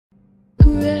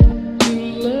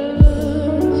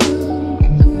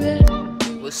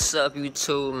What's up,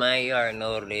 YouTube, man? You already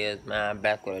know what it is, man.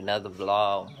 Back with another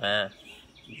vlog, man.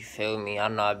 You feel me? I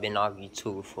know I've been off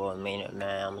YouTube for a minute,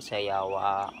 man. I'm gonna tell y'all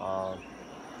why.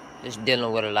 Just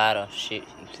dealing with a lot of shit,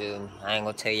 you feel me? I ain't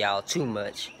gonna tell y'all too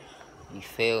much, you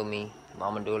feel me?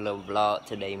 I'm gonna do a little vlog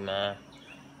today, man.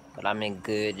 But I'm in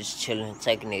good, just chilling,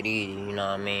 taking it easy, you know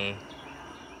what I mean?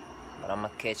 But I'm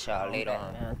gonna catch y'all later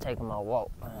on, man. I'm taking my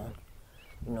walk, man.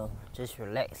 You know, just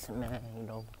relaxing, man. You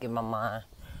know, get my mind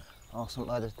on some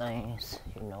other things,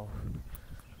 you know.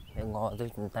 Been going through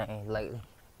some things lately,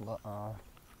 but I'm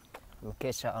gonna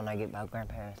catch y'all when I get my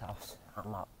grandparents' house.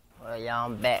 I'm out. Well, y'all,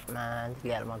 I'm back, man. Just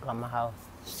got my grandma's house,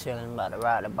 just chilling, about to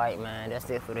ride the bike, man. That's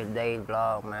it for today's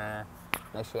vlog, man.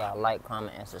 Make sure y'all like,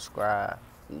 comment, and subscribe.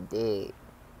 You dig?